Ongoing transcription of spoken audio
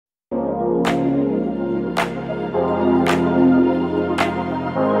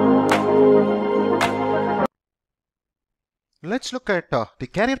let's look at the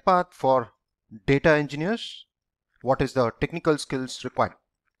career path for data engineers. What is the technical skills required?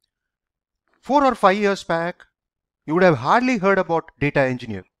 4 or 5 years back, you would have hardly heard about data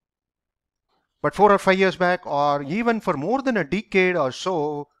engineer. But 4 or 5 years back, or even for more than a decade or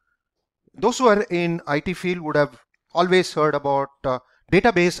so, those who are in IT field would have always heard about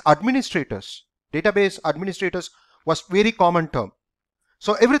database administrators. Database administrators was very common term.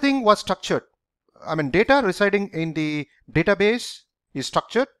 So everything was structured. I mean, data residing in the database is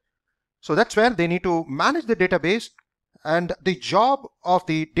structured. So that's where they need to manage the database, and the job of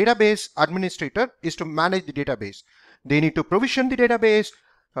the database administrator is to manage the database. They need to provision the database,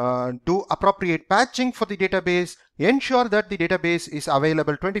 do appropriate patching for the database, ensure that the database is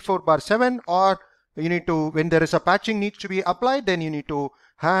available 24/7, or you need to, when there is a patching needs to be applied, then you need to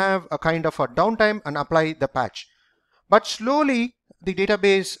have a kind of a downtime and apply the patch. But slowly the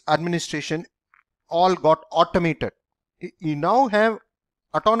database administration all got automated. You now have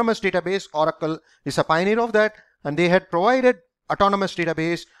autonomous database. Oracle is a pioneer of that, and they had provided autonomous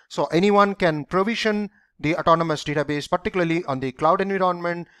database, so anyone can provision the autonomous database, particularly on the cloud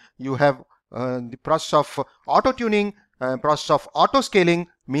environment. You have the process of auto-tuning, process of auto-scaling,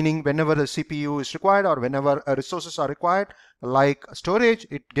 meaning whenever the CPU is required or whenever resources are required, like storage,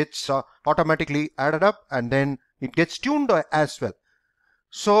 it gets automatically added up and then it gets tuned as well.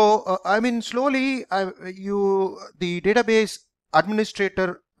 So I mean, slowly the database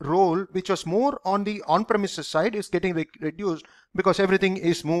administrator role, which was more on the on-premises side, is getting reduced because everything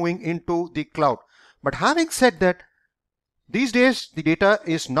is moving into the cloud. But having said that, these days the data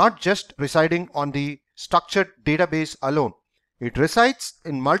is not just residing on the structured database alone. It resides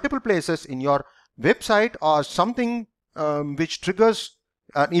in multiple places in your website or something which triggers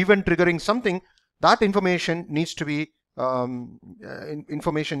an event triggering something. That information needs to be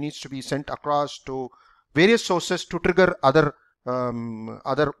sent across to various sources to trigger other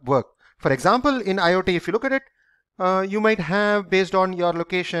work. For example, in IoT, if you look at it, you might have, based on your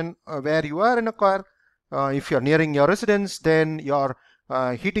location where you are in a car, if you're nearing your residence, then your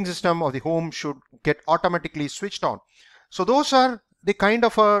heating system of the home should get automatically switched on. So those are the kind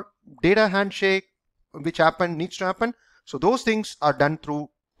of a data handshake which needs to happen. So those things are done through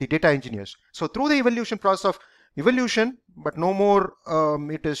the data engineers. So through the evolution process of evolution, but no more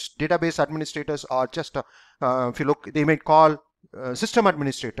it is database administrators, or just if you look, they might call system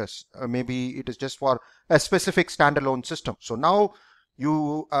administrators. Maybe it is just for a specific standalone system. So now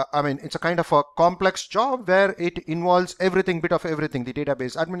I mean, it's a kind of a complex job where it involves everything, bit of everything, the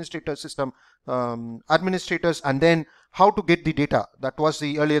database administrator, system administrators, and then how to get the data. That was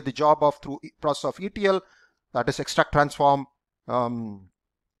earlier the job of through process of ETL, that is extract, transform.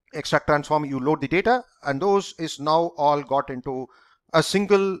 Extract, transform, you load the data, and those is now all got into a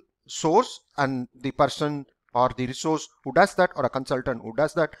single source, and the person or the resource who does that, or a consultant who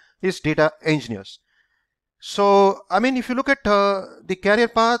does that, is data engineers. So I mean, if you look at the career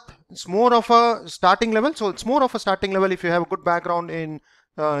path, it's more of a starting level. So it's more of a starting level. If you have a good background in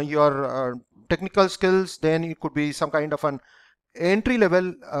your technical skills, then it could be some kind of an entry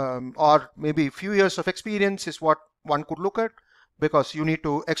level, or maybe a few years of experience is what one could look at, because you need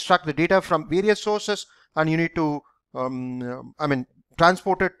to extract the data from various sources, and you need to I mean,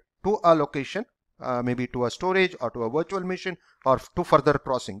 transport it to a location, maybe to a storage or to a virtual machine, or to further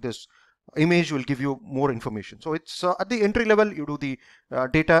processing. This image will give you more information. So it's at the entry level you do the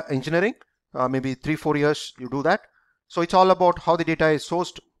data engineering, maybe 3-4 years you do that. So it's all about how the data is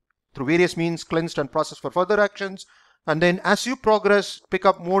sourced through various means, cleansed and processed for further actions. And then as you progress, pick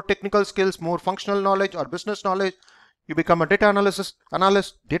up more technical skills, more functional knowledge or business knowledge, you become a data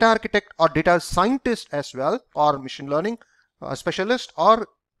analyst, data architect, or data scientist as well, or machine learning specialist, or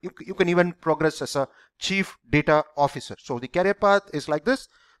you can even progress as a chief data officer. So the career path is like this.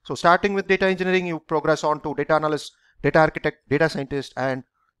 So starting with data engineering, you progress on to data analyst, data architect, data scientist, and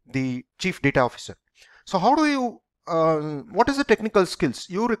the chief data officer. So how do you, what is the technical skills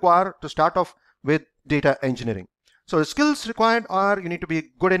you require to start off with data engineering? So the skills required are, you need to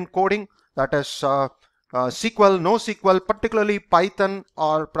be good in coding, that is SQL, NoSQL, particularly Python,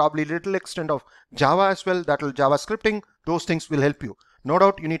 or probably little extent of Java as well, that will Java scripting. Those things will help you. No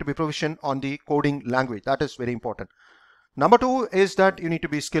doubt you need to be proficient on the coding language. That is very important. Number 2 is that you need to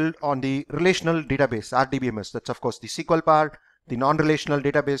be skilled on the relational database, RDBMS. That's of course the SQL part, the non-relational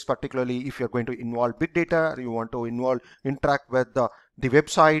database, particularly if you're going to involve big data, you want to interact with the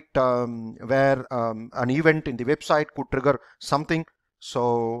website, where an event in the website could trigger something.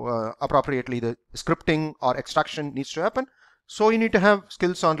 So appropriately the scripting or extraction needs to happen. So you need to have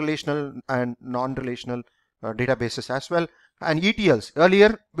skills on relational and non-relational databases as well. And ETLs,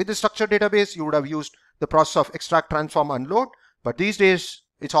 earlier with the structured database you would have used the process of extract, transform, and load. But these days,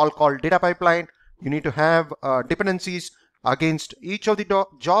 it's all called data pipeline. You need to have dependencies against each of the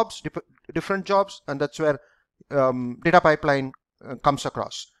jobs, different jobs, and that's where data pipeline comes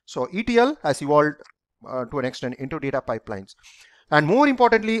across. So ETL has evolved to an extent into data pipelines, and more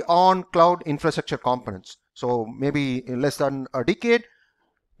importantly on cloud infrastructure components. So maybe in less than a decade,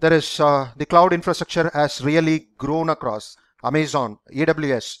 there is the cloud infrastructure has really grown across Amazon,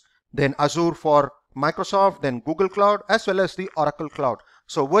 AWS, then Azure for Microsoft, then Google Cloud, as well as the Oracle Cloud.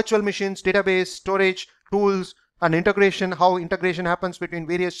 So virtual machines, database, storage, tools, and integration, how integration happens between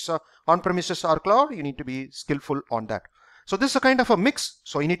various on-premises or cloud, you need to be skillful on that. So this is a kind of a mix.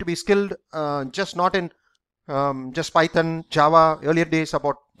 So you need to be skilled just not in just Python, Java. Earlier days,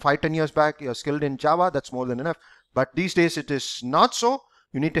 about 5-10 years back, you're skilled in Java, that's more than enough. But these days it is not so.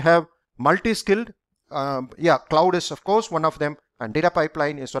 You need to have multi-skilled. Yeah, cloud is of course one of them, and data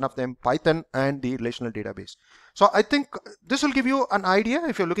pipeline is one of them, Python and the relational database. So I think this will give you an idea.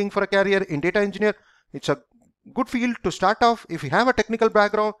 If you're looking for a career in data engineer, it's a good field to start off. If you have a technical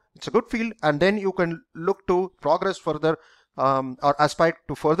background, it's a good field, and then you can look to progress further or aspire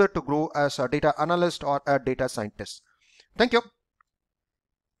to further to grow as a data analyst or a data scientist. Thank you.